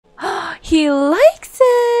He likes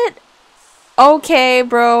it. Okay,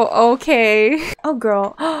 bro. Okay. Oh,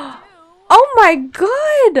 girl. Oh my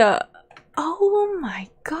god. Oh my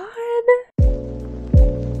god.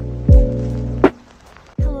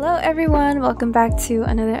 Hello everyone, welcome back to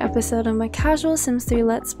another episode of my casual Sims 3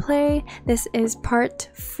 Let's Play. This is part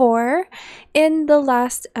 4. In the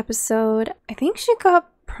last episode, I think she got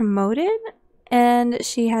promoted and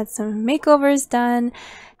she had some makeovers done,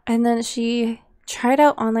 and then she tried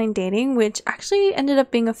out online dating, which actually ended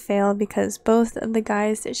up being a fail because both of the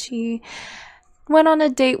guys that she went on a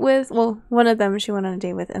date with, well, one of them she went on a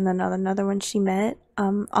date with and then another one she met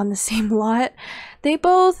on the same lot, they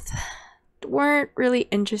both weren't really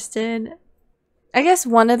interested. I guess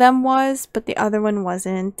one of them was, but the other one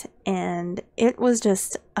wasn't, and it was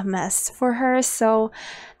just a mess for her. So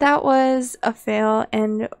that was a fail,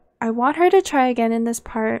 and I want her to try again in this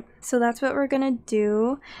part, so that's what we're gonna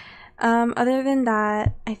do. Other than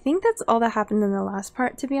that, I think that's all that happened in the last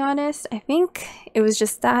part, to be honest. I think it was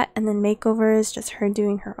just that, and then makeovers, just her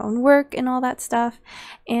doing her own work and all that stuff.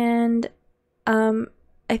 And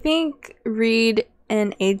I think Reed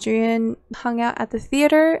and Adrian hung out at the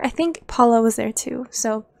theater. I think Paula was there too,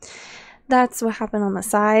 so that's what happened on the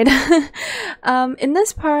side. In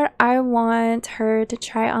this part, I want her to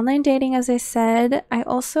try online dating, as I said. I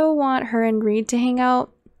also want her and Reed to hang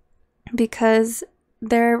out because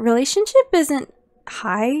their relationship isn't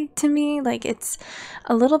high to me. Like, it's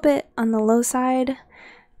a little bit on the low side.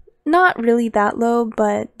 Not really that low,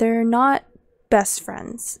 but they're not best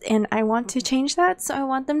friends, and I want to change that. So I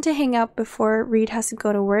want them to hang out before Reed has to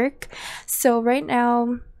go to work. So right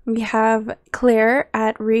now we have Claire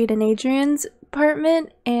at Reed and Adrian's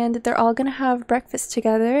apartment, and they're all gonna have breakfast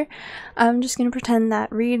together. I'm just gonna pretend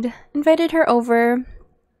that Reed invited her over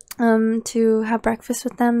to have breakfast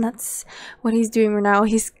with them. That's what he's doing right now.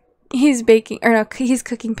 He's baking, or no, he's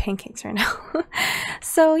cooking pancakes right now.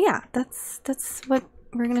 So yeah, that's what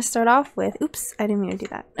we're gonna start off with. Oops, I didn't mean to do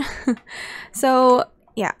that. So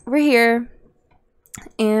yeah, we're here,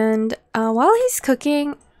 and while he's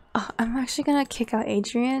cooking, I'm actually gonna kick out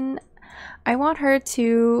Adrian. I want her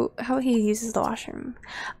to, how he uses the washroom,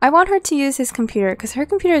 I want her to use his computer because her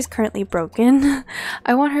computer is currently broken.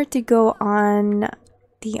 I want her to go on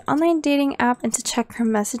the online dating app and to check her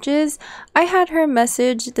messages. I had her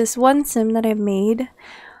message this one sim that I made.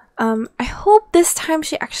 I hope this time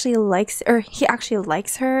she actually likes, or he actually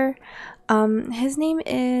likes her. His name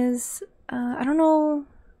is, I don't know,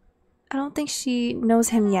 I don't think she knows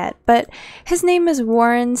him yet, but his name is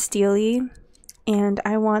Warren Steely, and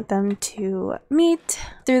I want them to meet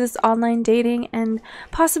through this online dating and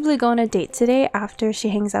possibly go on a date today after she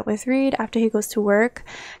hangs out with Reed, after he goes to work,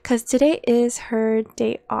 because today is her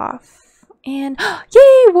day off. And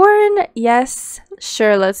yay, Warren! Yes,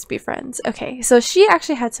 sure, let's be friends. Okay, so she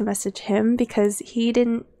actually had to message him because he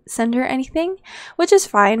didn't send her anything, which is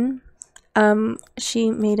fine. She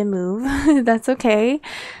made a move. That's okay.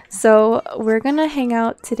 So we're gonna hang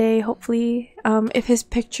out today, hopefully. If his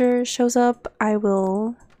picture shows up, I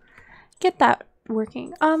will get that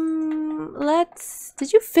working.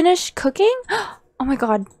 Did you finish cooking? Oh my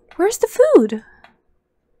god, where's the food?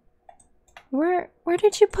 Where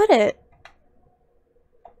did you put it?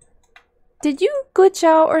 Did you glitch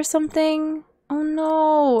out or something? Oh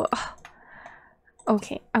no.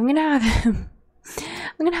 Okay, I'm gonna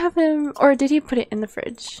have him, or did he put it in the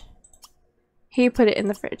fridge? He put it in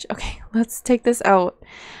the fridge. Okay, let's take this out.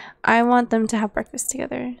 I want them to have breakfast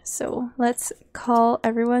together. So let's call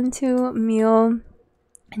everyone to meal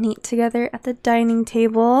and eat together at the dining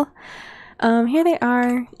table. Here they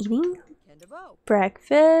are eating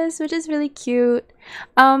breakfast, which is really cute.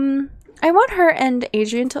 I want her and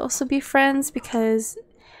Adrian to also be friends because,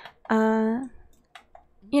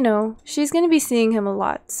 you know, she's gonna be seeing him a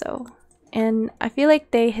lot, so. And I feel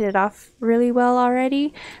like they hit it off really well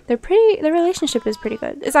already. Their relationship is pretty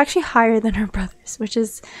good. It's actually higher than her brother's, which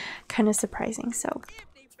is kind of surprising. So,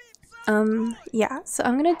 yeah, so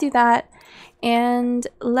I'm gonna do that, and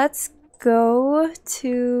let's go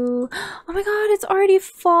to, oh my god, it's already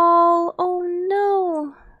fall. Oh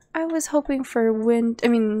no. I was hoping for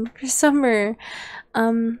for summer.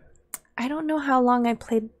 I don't know how long I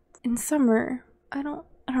played in summer. I don't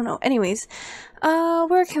know. Anyways,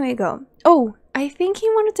 where can we go? Oh, I think he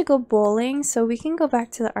wanted to go bowling, so we can go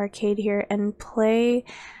back to the arcade here and play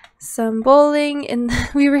some bowling. And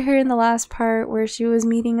we were here in the last part where she was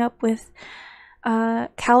meeting up with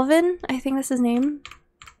Calvin, I think that's his name,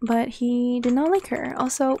 but he did not like her.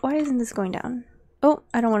 Also, why isn't this going down? Oh,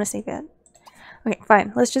 I don't want to save that. Okay,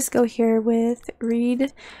 fine. Let's just go here with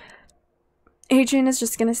Reed Adrian is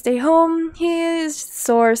just gonna stay home. He is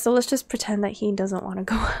sore, so let's just pretend that he doesn't want to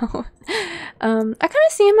go out. I kind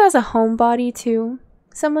of see him as a homebody too.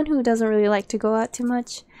 Someone who doesn't really like to go out too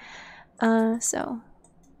much. So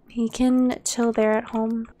he can chill there at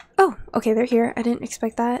home. Oh, okay, they're here. I didn't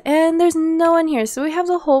expect that. And there's no one here, so we have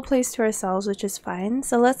the whole place to ourselves, which is fine.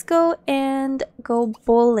 So let's go and go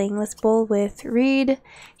bowling. Let's bowl with Reed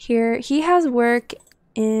here. He has work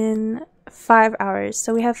in 5 hours,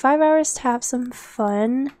 so we have 5 hours to have some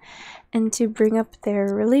fun and to bring up their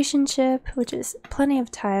relationship, which is plenty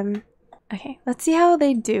of time. Okay, let's see how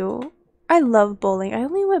they do. I love bowling. I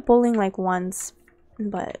only went bowling like once,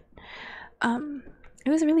 but it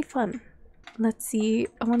was really fun. Let's see.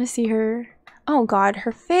 I want to see her. Oh god,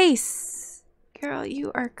 her face. Girl,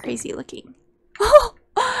 you are crazy looking. Oh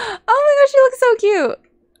my gosh, she looks so cute.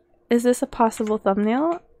 Is this a possible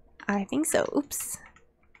thumbnail? I think so. Oops.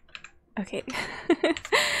 Okay.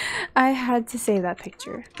 I had to save that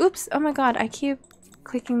picture. Oops. Oh my god, I keep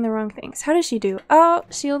clicking the wrong things. How does she do? Oh,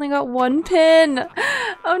 she only got 1 pin.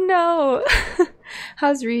 Oh no.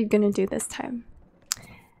 How's Reed gonna do this time?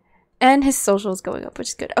 And his social is going up, which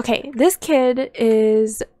is good. Okay, this kid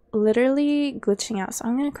is literally glitching out, so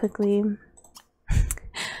I'm gonna quickly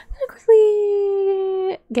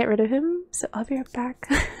get rid of him. So I'll be right back.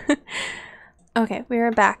 Okay, we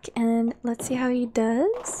are back, and let's see how he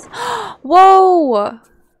does. Whoa!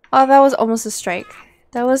 Oh, that was almost a strike.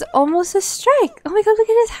 That was almost a strike. Oh my god, look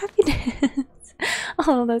at his happiness.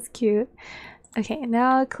 Oh, that's cute. Okay,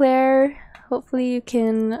 now Claire, hopefully you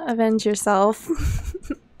can avenge yourself.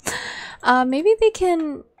 Maybe they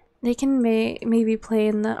can maybe play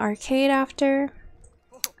in the arcade after.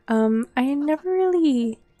 I never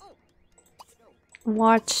really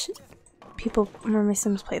watch people or my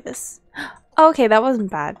Sims play this. Okay, that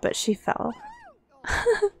wasn't bad, but she fell.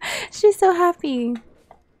 She's so happy.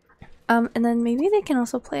 And then maybe they can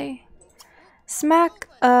also play smack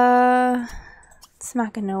a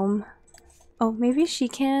gnome. Oh, maybe she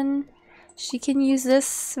can use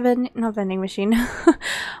this not vending machine.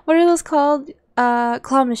 What are those called?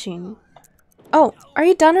 Claw machine. Oh, are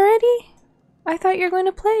you done already? I thought you were going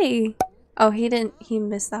to play. Oh, he didn't. He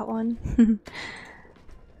missed that one.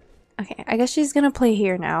 Okay, I guess she's gonna play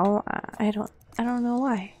here now. I don't know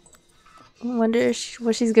why. I wonder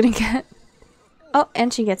what she's gonna get. Oh,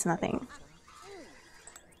 and she gets nothing.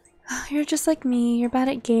 You're just like me. You're bad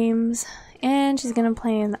at games. And she's gonna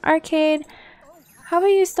play in the arcade. How about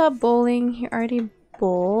you stop bowling? He already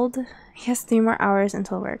bowled. He has 3 more hours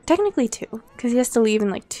until work. Technically 2, because he has to leave in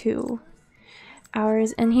like 2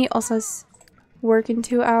 hours. And he also has work in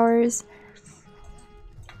 2 hours.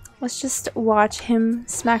 Let's just watch him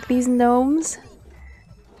smack these gnomes.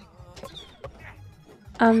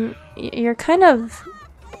 You're kind of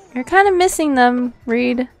missing them,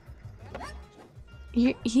 Reed.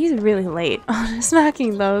 He's really late on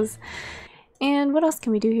smacking those. And what else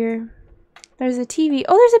can we do here? There's a TV.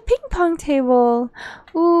 Oh, there's a ping pong table.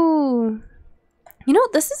 Ooh. You know,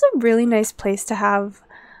 this is a really nice place to have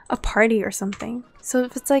a party or something. So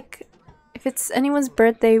if it's anyone's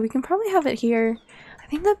birthday, we can probably have it here. I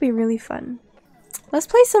think that'd be really fun. Let's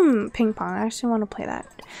play some ping pong. I actually want to play that.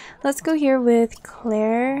 Let's go here with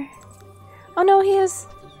Claire. Oh no, he has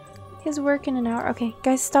work in an hour. Okay,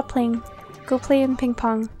 guys, stop playing. Go play in ping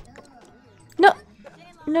pong. No.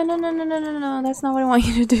 No. That's not what I want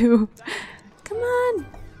you to do. Come on.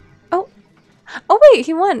 Oh wait,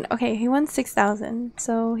 he won. Okay, he won 6,000.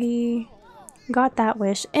 So he got that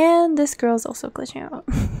wish. And this girl's also glitching out.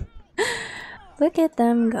 Look at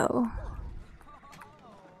them go.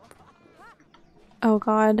 Oh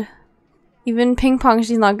god. Even ping pong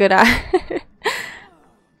she's not good at.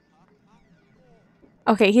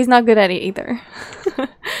 Okay, he's not good at it either.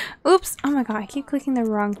 Oops. Oh my god, I keep clicking the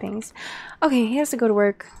wrong things. Okay, he has to go to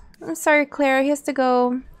work. I'm sorry, Claire, he has to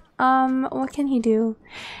go. What can he do?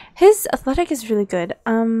 His athletic is really good.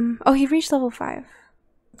 Oh, he reached level 5.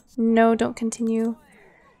 No, don't continue.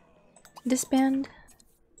 Disband.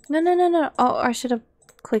 No. Oh, I should have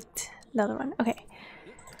clicked the other one. Okay.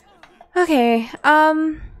 Okay,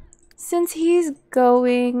 since he's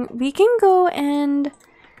going, we can go and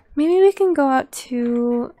maybe we can go out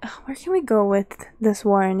to, where can we go with this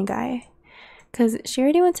Warren guy? Because she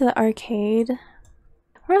already went to the arcade.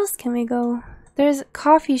 Where else can we go? There's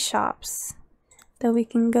coffee shops that we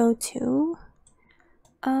can go to.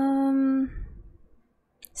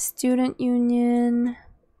 Student union.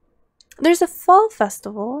 There's a fall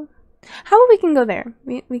festival. How about we can go there?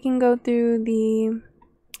 We can go through the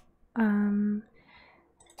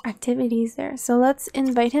activities there. So let's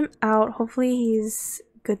invite him out. Hopefully he's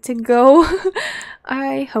good to go.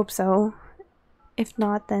 I hope so. If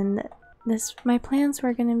not, then my plans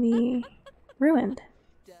were gonna be ruined.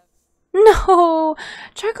 No!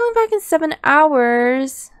 Try going back in 7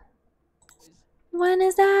 hours. When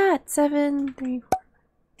is that? 7, 3, 4.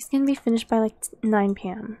 He's gonna be finished by like 9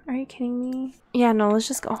 p.m. Are you kidding me? Yeah, no, let's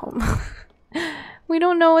just go home. We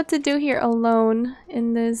don't know what to do here alone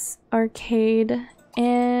in this arcade.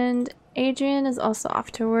 And Adrian is also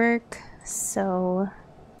off to work. So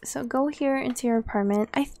go here into your apartment.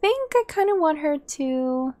 I think I kind of want her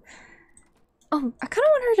to... Oh, I kind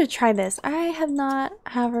of want her to try this. I have not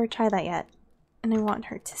had her try that yet. And I want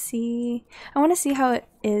her to see... I want to see how it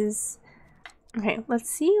is. Okay, let's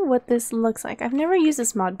see what this looks like. I've never used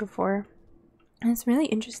this mod before. And it's really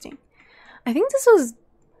interesting. I think this was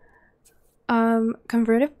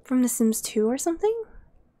converted from The Sims 2 or something.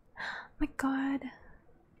 Oh my god.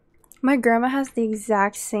 My grandma has the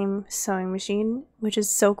exact same sewing machine, which is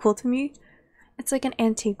so cool to me. It's like an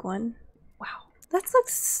antique one. Wow.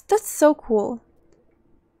 That's so cool.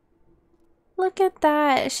 Look at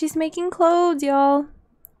that. She's making clothes, y'all.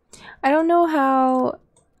 I don't know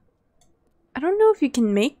if you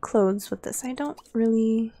can make clothes with this. I don't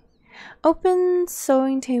really... Open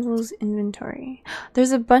sewing tables inventory.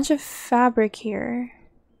 There's a bunch of fabric here.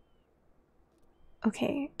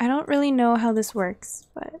 Okay, I don't really know how this works,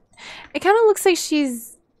 but it kind of looks like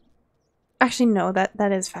she's... Actually, no,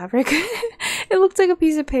 that is fabric. It looks like a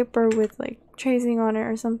piece of paper with like tracing on it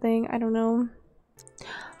or something. I don't know.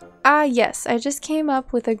 Ah, yes, I just came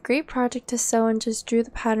up with a great project to sew and just drew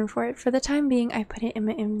the pattern for it. For the time being, I put it in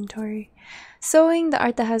my inventory. Sewing, the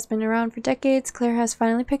art that has been around for decades, Claire has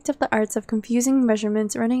finally picked up the arts of confusing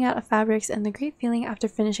measurements, running out of fabrics, and the great feeling after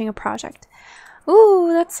finishing a project.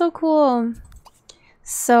 Ooh, that's so cool.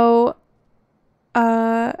 So,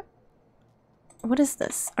 what is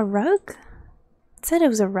this? A rug? It said it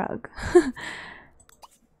was a rug.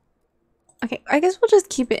 Okay, I guess we'll just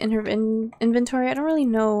keep it in her inventory. I don't really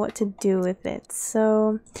know what to do with it.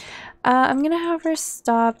 So, I'm gonna have her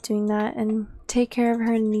stop doing that and take care of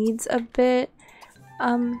her needs a bit.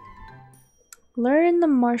 Learn the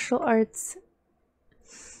martial arts.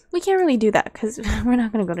 We can't really do that because we're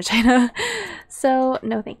not gonna go to China. So,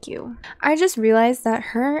 no thank you. I just realized that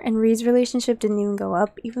her and Reed's relationship didn't even go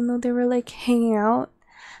up, even though they were like hanging out.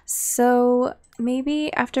 So,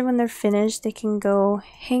 maybe after when they're finished, they can go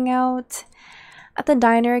hang out at the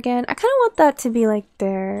diner again. I kind of want that to be like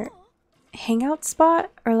their hangout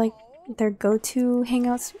spot, or like their go-to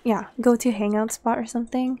hangout, go-to hangout spot or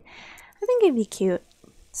something. I think it'd be cute.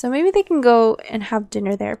 So maybe they can go and have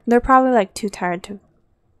dinner there. They're probably like too tired to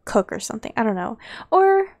cook or something. I don't know.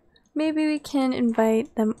 Or maybe we can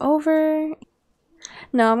invite them over.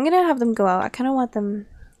 No, I'm gonna have them go out. I kind of want them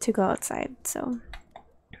to go outside. So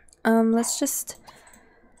let's just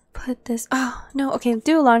put this. Oh no, okay,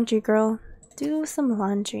 do laundry, girl. Do some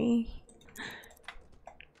laundry.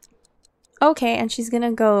 Okay, and she's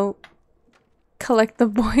gonna go collect the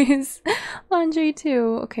boys' laundry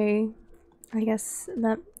too. Okay, I guess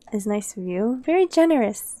that is nice of you. Very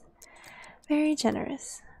generous. Very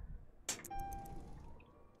generous.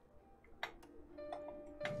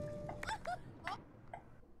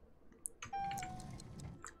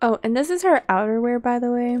 Oh, and this is her outerwear, by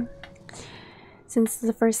the way. Since it's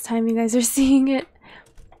the first time you guys are seeing it.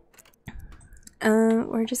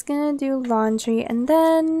 We're just gonna do laundry, and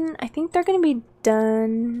then I think they're gonna be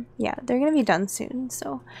done. Yeah, they're gonna be done soon,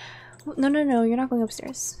 so... No, you're not going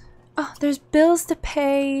upstairs. Oh, there's bills to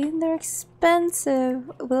pay. They're expensive.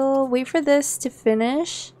 We'll wait for this to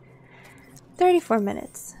finish. 34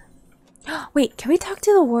 minutes. Wait, can we talk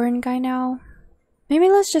to the Warren guy now? Maybe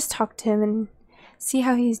let's just talk to him and see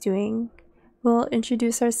how he's doing. We'll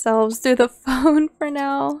introduce ourselves through the phone for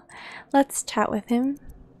now. Let's chat with him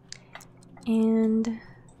and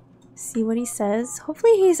see what he says.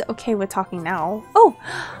 Hopefully he's okay with talking now. Oh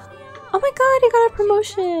my god, he got a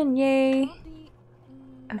promotion. Yay.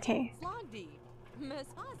 Okay,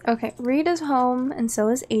 Reed is home and so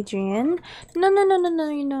is Adrian. No,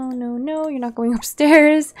 you're not going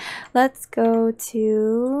upstairs. Let's go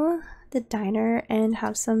to the diner and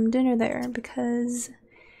have some dinner there because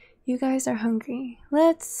you guys are hungry.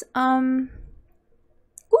 Let's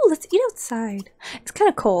let's eat outside. It's kind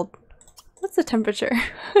of cold. What's the temperature?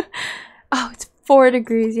 Oh, it's 4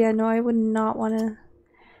 degrees. Yeah, no, I would not want to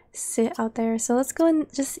sit out there. So let's go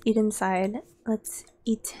and just eat inside. Let's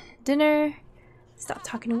eat dinner. Stop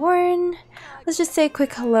talking to Warren. Let's just say a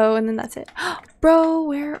quick hello and then that's it. Bro,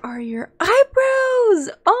 where are your eyebrows?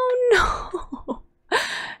 Oh no.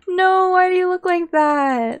 No, why do you look like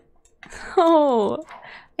that? Oh.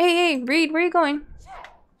 Hey, Reed, where are you going?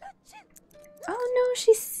 Oh no,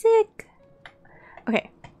 she's sick. Okay,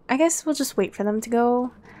 I guess we'll just wait for them to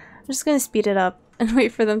go. I'm just gonna speed it up and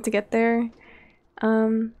wait for them to get there.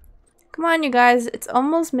 Come on, you guys. It's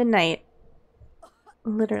almost midnight.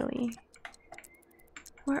 Literally.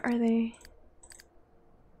 Where are they?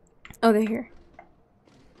 Oh, they're here.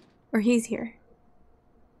 Or he's here.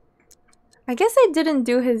 I guess I didn't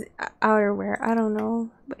do his outerwear. I don't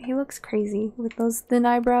know. But he looks crazy with those thin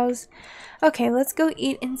eyebrows. Okay, let's go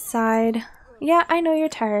eat inside. Yeah, I know you're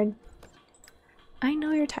tired. I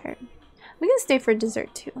know you're tired. We can stay for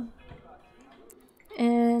dessert too.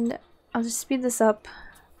 And I'll just speed this up.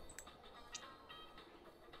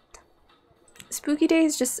 Spooky Day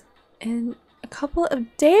is just in a couple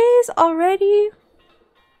of days already.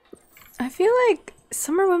 I feel like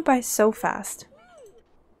summer went by so fast.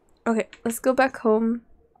 Okay, let's go back home.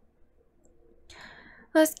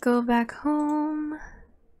 Let's go back home.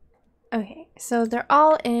 Okay, so they're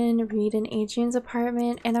all in Reed and Adrian's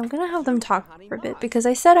apartment, and I'm gonna have them talk for a bit because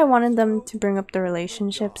I said I wanted them to bring up the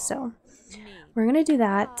relationship, so we're gonna do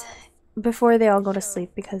that before they all go to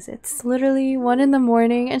sleep because it's literally 1 in the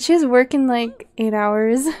morning and she's working like 8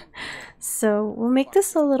 hours. So we'll make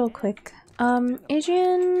this a little quick.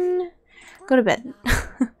 Adrian, go to bed.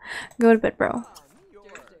 Go to bed, bro.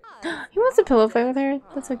 He wants a pillow fight with her.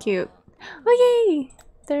 That's so cute. Oh yay!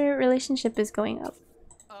 Their relationship is going up.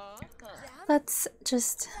 Let's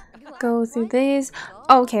just go through these.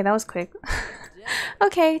 Oh, okay, that was quick.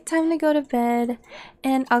 Okay, time to go to bed.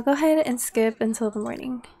 And I'll go ahead and skip until the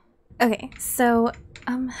morning. Okay, so,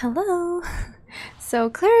 hello. So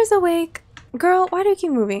Claire is awake. Girl, why do you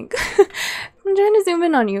keep moving? I'm trying to zoom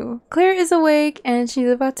in on you. Claire is awake and she's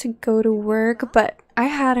about to go to work, but I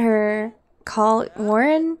had her call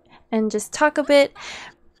Warren and just talk a bit.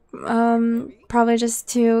 Probably just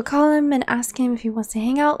to call him and ask him if he wants to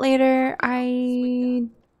hang out later. I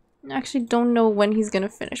actually don't know when he's gonna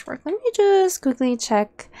finish work. Let me just quickly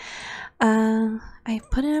check. I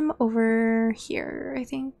put him over here, I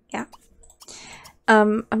think. Yeah.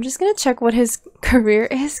 I'm just gonna check what his career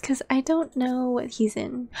is because I don't know what he's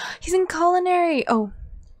in. He's in culinary. Oh,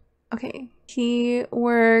 okay. He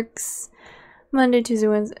works Monday, Tuesday,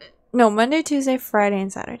 Wednesday. No, Monday, Tuesday, Friday,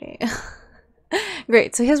 and Saturday.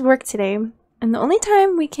 Great. So he has work today, and the only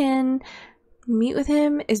time we can meet with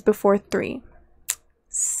him is before 3.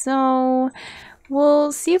 So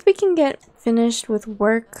we'll see if we can get finished with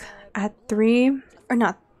work at 3 or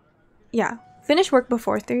not. Yeah, finish work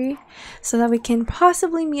before 3 so that we can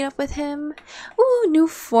possibly meet up with him. Ooh, new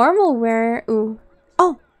formal wear. Ooh.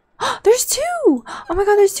 Oh, there's 2. Oh my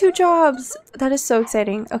god, there's 2 jobs. That is so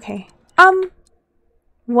exciting. Okay.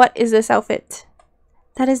 What is this outfit?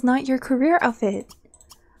 That is not your career outfit.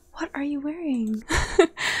 What are you wearing?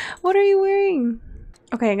 What are you wearing?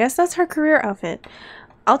 Okay, I guess that's her career outfit.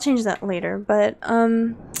 I'll change that later, but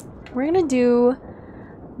we're gonna do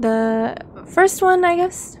the first one, I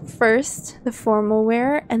guess, first, the formal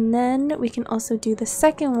wear, and then we can also do the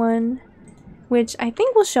second one, which I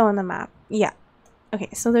think we'll show on the map. Yeah. Okay,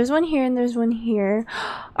 so there's one here and there's one here.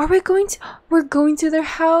 Are we going to? We're going to their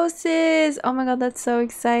houses! Oh my god, that's so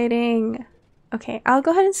exciting. Okay, I'll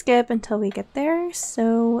go ahead and skip until we get there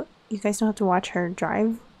so you guys don't have to watch her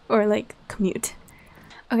drive or like commute.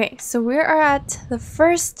 Okay, so we are at the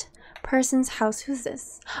first person's house. Who's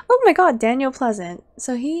this? Oh my god, Daniel Pleasant.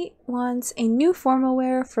 So he wants a new formal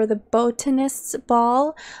wear for the botanist's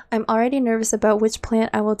ball. I'm already nervous about which plant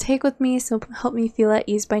I will take with me, so help me feel at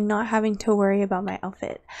ease by not having to worry about my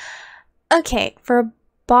outfit. Okay, for a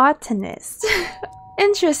botanist.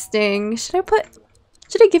 Interesting.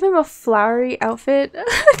 Should I give him a flowery outfit?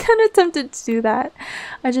 I'm kind of tempted to do that.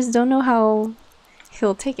 I just don't know how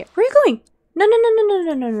he'll take it. Where are you going? No, no, no, no,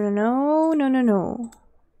 no, no, no, no, no, no, no, no.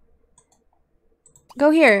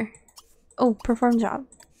 Go here. Oh, perform job.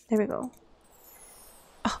 There we go.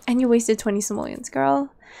 Oh, and you wasted 20 simoleons,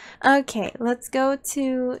 girl. Okay, let's go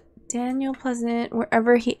to Daniel Pleasant,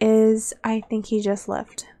 wherever he is. I think he just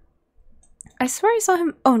left. I swear I saw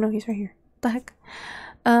him. Oh, no, he's right here. What the heck?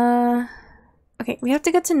 Okay, we have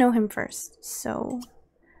to get to know him first. So,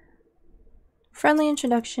 friendly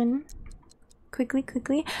introduction.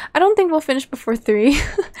 Quickly. I don't think we'll finish before 3.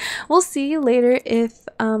 We'll see later if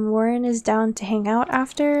Warren is down to hang out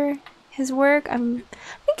after his work. I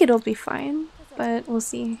think it'll be fine, but we'll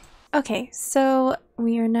see. Okay, so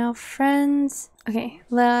we are now friends. Okay,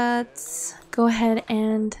 let's go ahead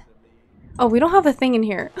and... Oh, we don't have a thing in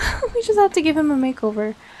here. We just have to give him a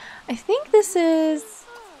makeover. I think this is...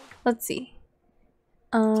 Let's see.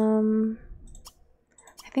 I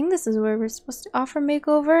think this is where we're supposed to offer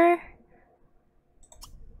makeover.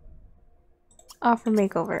 Offer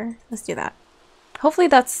makeover. Let's do that. Hopefully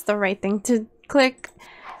that's the right thing to click.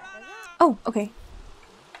 Oh, okay.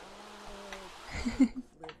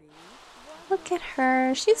 Look at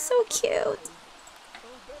her. She's so cute.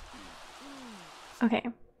 Okay.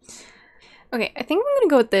 Okay, I think I'm gonna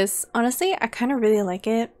go with this. Honestly, I kind of really like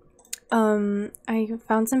it. I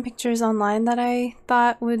found some pictures online that I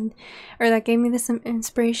thought would, or that gave me some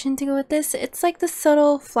inspiration to go with this. It's like the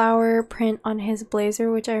subtle flower print on his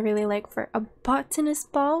blazer, which I really like for a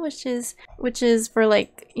botanist ball, which is for,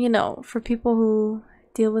 like, you know, for people who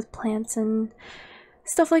deal with plants and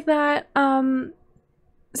stuff like that.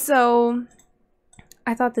 So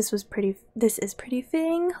I thought this is pretty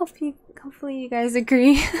fitting. Hopefully you guys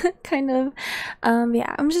agree. Kind of.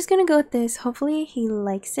 Yeah, I'm just gonna go with this. Hopefully he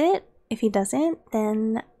likes it. If he doesn't,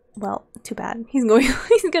 then, well, too bad. He's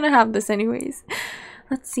gonna have this anyways.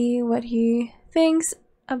 Let's see what he thinks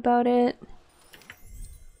about it.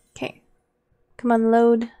 Okay. Come on,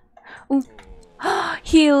 load. Ooh.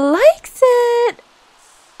 He likes it!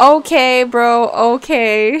 Okay, bro.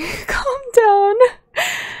 Okay. Calm down.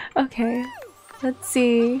 Okay. Let's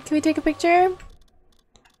see. Can we take a picture?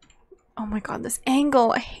 Oh my god, this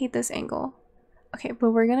angle. I hate this angle. Okay,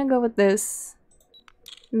 but we're gonna go with this.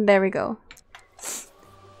 There we go.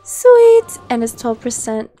 Sweet! And it's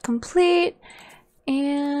 12% complete.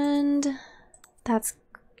 And that's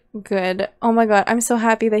good. Oh my god, I'm so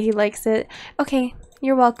happy that he likes it. Okay,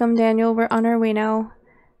 you're welcome, Daniel. We're on our way now.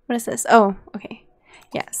 What is this? Oh, okay.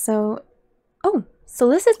 Yeah, so... Oh,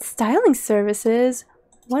 solicit styling services.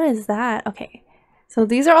 What is that? Okay. So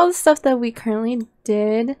these are all the stuff that we currently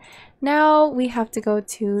did. Now we have to go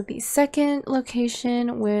to the second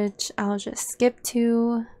location, which I'll just skip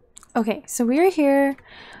to. Okay, so we are here.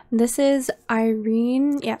 This is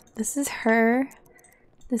Irene. Yeah, this is her.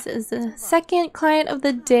 This is the second client of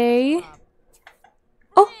the day.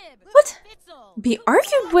 Oh, what? Be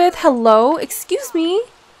argued with? Hello? Excuse me?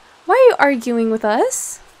 Why are you arguing with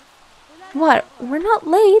us? What? We're not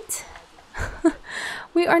late.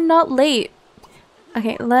 We are not late.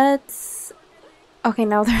 Okay, let's... Okay,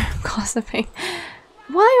 now they're gossiping.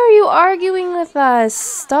 Why are you arguing with us?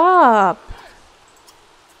 Stop.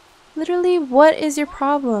 Literally, what is your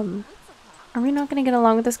problem? Are we not gonna get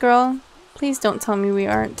along with this girl? Please don't tell me we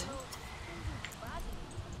aren't.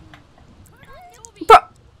 Bro!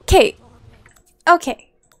 Okay.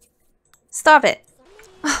 Okay. Stop it.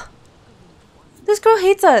 This girl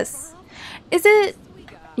hates us. Is it...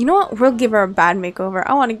 You know what? We'll give her a bad makeover.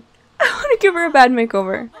 I want to give her a bad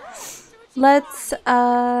makeover. Let's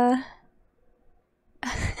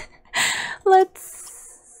let's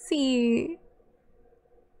see.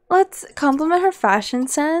 Let's compliment her fashion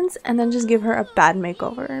sense and then just give her a bad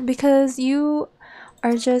makeover, because you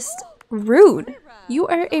are just rude. You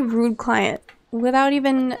are a rude client. Without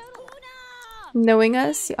even knowing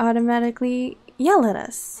us, you automatically yell at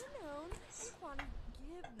us.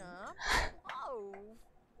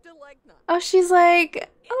 Oh, she's like,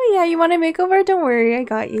 oh yeah, you want a makeover? Don't worry, I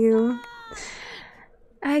got you.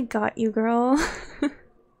 I got you, girl.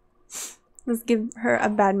 Let's give her a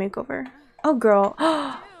bad makeover. Oh, girl.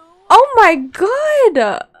 Oh my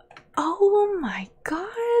god! Oh my god!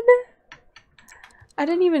 I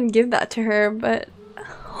didn't even give that to her, but...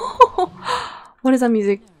 What is that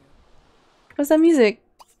music? What's that music?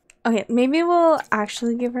 Okay, maybe we'll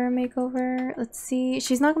actually give her a makeover. Let's see.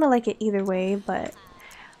 She's not gonna like it either way, but...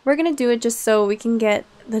 We're gonna do it just so we can get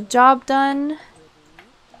the job done.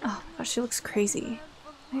 Oh my gosh, she looks crazy.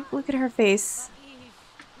 Look at her face.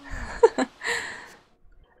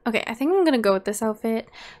 Okay, I think I'm gonna go with this outfit.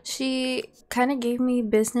 She kind of gave me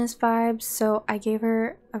business vibes, so I gave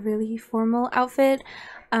her a really formal outfit.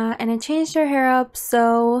 And I changed her hair up,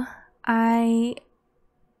 so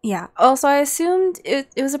yeah. Also, I assumed it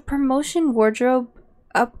was a promotion wardrobe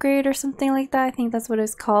upgrade or something like that. I think that's what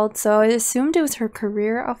it's called. So I assumed it was her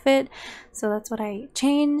career outfit, so that's what I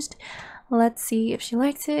changed. Let's see if she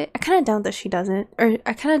likes it. I kind of doubt that she doesn't, or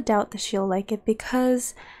I kind of doubt that she'll like it,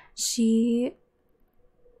 because she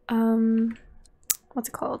what's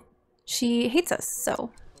it called, she hates us.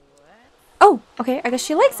 So oh, okay, I guess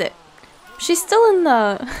she likes it. She's still in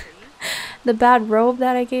the the bad robe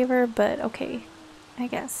that I gave her, but okay, I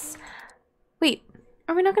guess. Wait,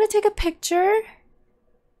 are we not gonna take a picture?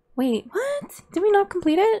 Wait, what? Did we not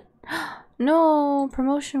complete it? No,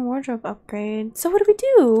 promotion wardrobe upgrade. So what do we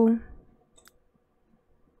do?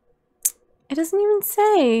 It doesn't even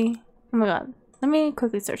say. Oh my god. Let me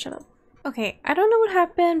quickly search it up. Okay, I don't know what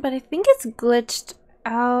happened, but I think it's glitched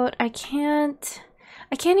out. I can't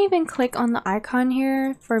even click on the icon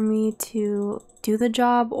here for me to do the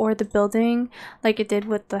job or the building like it did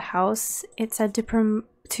with the house. It said to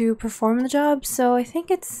perform the job, so I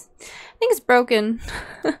think it's broken.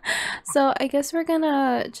 So I guess we're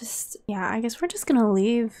gonna just, yeah, I guess we're just gonna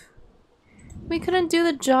leave. We couldn't do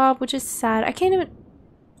the job, which is sad. I can't even...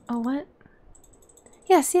 Oh, what?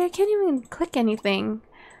 Yeah, see, I can't even click anything.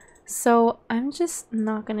 So I'm just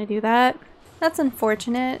not gonna do that. That's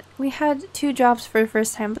unfortunate. We had 2 jobs for the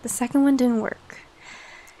first time, but the second one didn't work.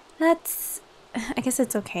 That's... I guess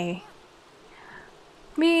it's okay.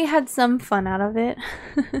 We had some fun out of it.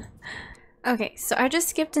 Okay, so I just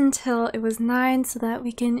skipped until it was 9 so that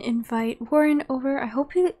we can invite Warren over. I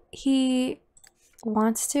hope he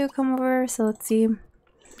wants to come over, so let's see.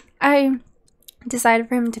 I decided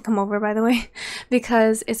for him to come over, by the way,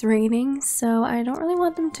 because it's raining, so I don't really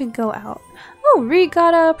want them to go out. Oh, Reed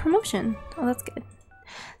got a promotion. Oh, that's good.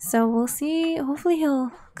 So we'll see. Hopefully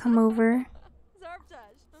he'll come over.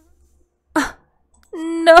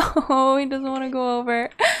 No, he doesn't want to go over.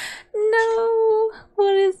 No,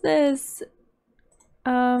 what is this?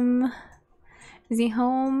 Is he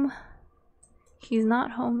home? He's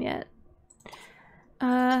not home yet.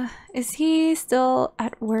 Is he still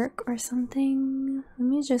at work or something? Let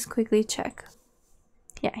me just quickly check.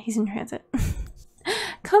 Yeah, he's in transit.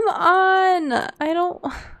 Come on!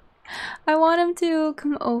 I want him to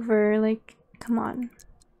come over. Like, come on.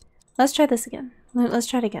 Let's try this again. Let's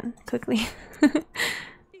try it again, quickly.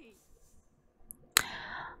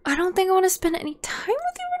 I don't think I want to spend any time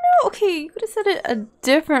with you right now. Okay, you could have said it a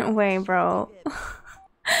different way, bro.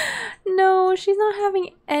 No, she's not having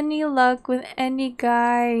any luck with any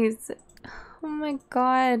guys. Oh my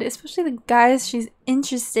god, especially the guys she's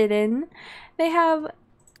interested in.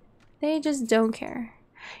 They just don't care.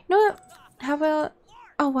 You know what? How about...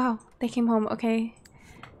 Oh wow, they came home. Okay.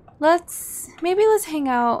 Maybe let's hang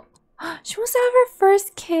out. She wants to have her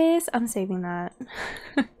first kiss. I'm saving that.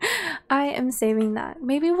 I am saving that.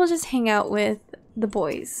 Maybe we'll just hang out with the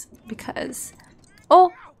boys because...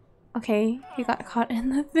 Oh! Okay, he got caught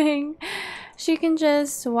in the thing. She can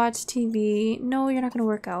just watch TV. No, you're not gonna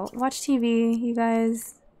work out. Watch TV, you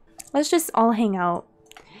guys. Let's just all hang out.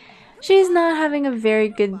 She's not having a very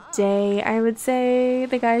good day, I would say.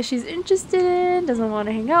 The guy she's interested in doesn't want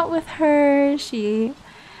to hang out with her. She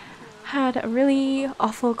had a really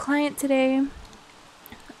awful client today.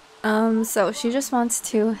 So she just wants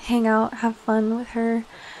to hang out, have fun with her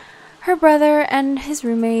brother and his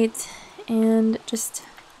roommate, and just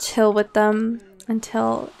chill with them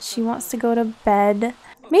until she wants to go to bed.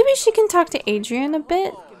 Maybe she can talk to Adrian a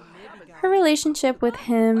bit. Her relationship with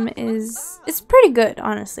him is pretty good,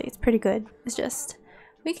 honestly. It's pretty good. It's just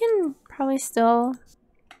we can probably still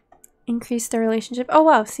increase the relationship. Oh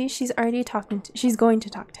wow, see, she's already talking to, she's going to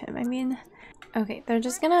talk to him. I mean, okay, they're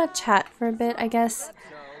just gonna chat for a bit, I guess.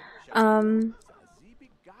 Until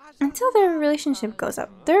their relationship goes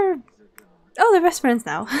up. They're best friends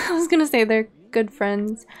now. I was gonna say they're good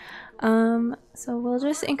friends. So we'll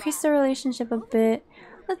just increase the relationship a bit.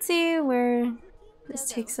 Let's see where this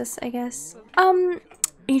takes us, I guess.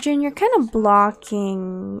 Adrian, you're kind of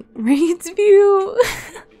blocking Reed's view.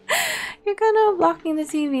 You're kind of blocking the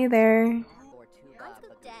TV there.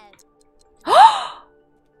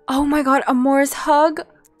 Oh my god, Amor's hug.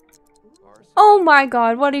 Oh my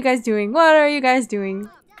god, what are you guys doing? What are you guys doing?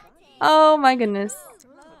 Oh my goodness.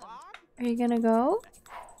 Are you gonna go?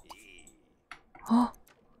 Oh,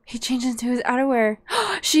 he changed into his outerwear.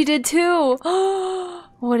 She did too.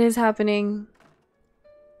 What is happening?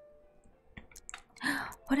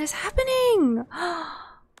 What is happening?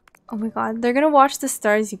 Oh my god, they're gonna watch the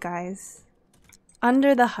stars, you guys.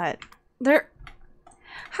 Under the hut.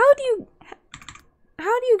 How do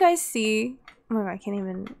you guys see? Oh my god, I can't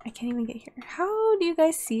even get here. How do you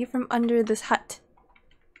guys see from under this hut?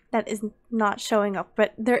 That is not showing up,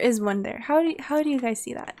 but there is one there. How do you guys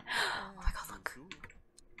see that? Oh my god, look.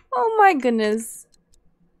 Oh my goodness.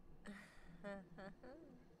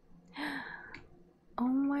 Oh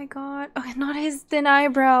my god. Okay, not his thin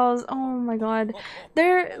eyebrows. Oh my god.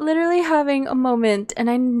 They're literally having a moment, and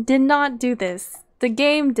I did not do this. The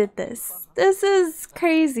game did this. This is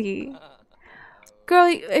crazy. Girl,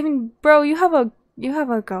 I mean, bro, you have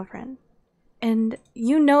a girlfriend. And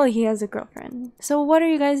you know he has a girlfriend. So what are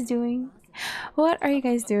you guys doing? What are you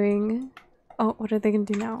guys doing? Oh, what are they gonna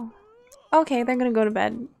do now? Okay, they're gonna go to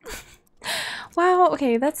bed. Wow,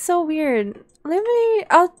 okay, that's so weird.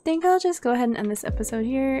 I'll just go ahead and end this episode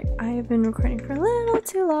here. I have been recording for a little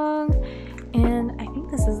too long, and I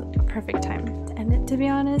think this is a perfect time to end it, to be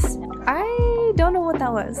honest. I don't know what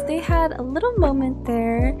that was. They had a little moment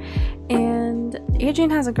there, and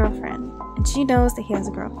Adrian has a girlfriend, and she knows that he has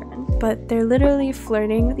a girlfriend, but they're literally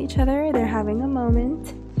flirting with each other. They're having a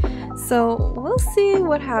moment. So we'll see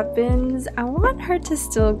what happens. I want her to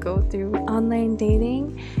still go through online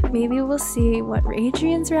dating. Maybe we'll see what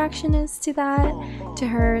Adrian's reaction is to that, to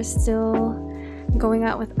her still going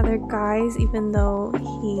out with other guys, even though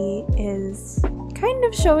he is kind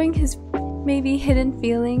of showing his maybe hidden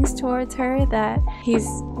feelings towards her that he's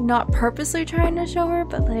not purposely trying to show her,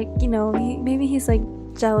 but like, you know, maybe he's like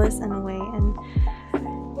jealous in a way, and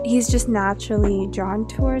he's just naturally drawn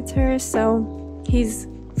towards her, so he's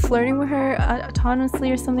flirting with her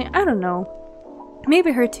autonomously or something. I don't know.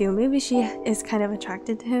 Maybe her too. Maybe she is kind of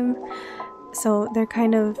attracted to him, so they're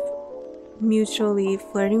kind of mutually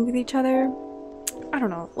flirting with each other. I don't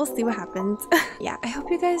know. We'll see what happens. Yeah, I hope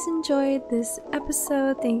you guys enjoyed this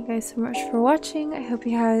episode. Thank you guys so much for watching. I hope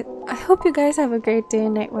you guys have a great day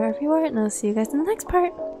and night wherever you are, and I'll see you guys in the next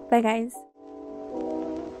part. Bye guys.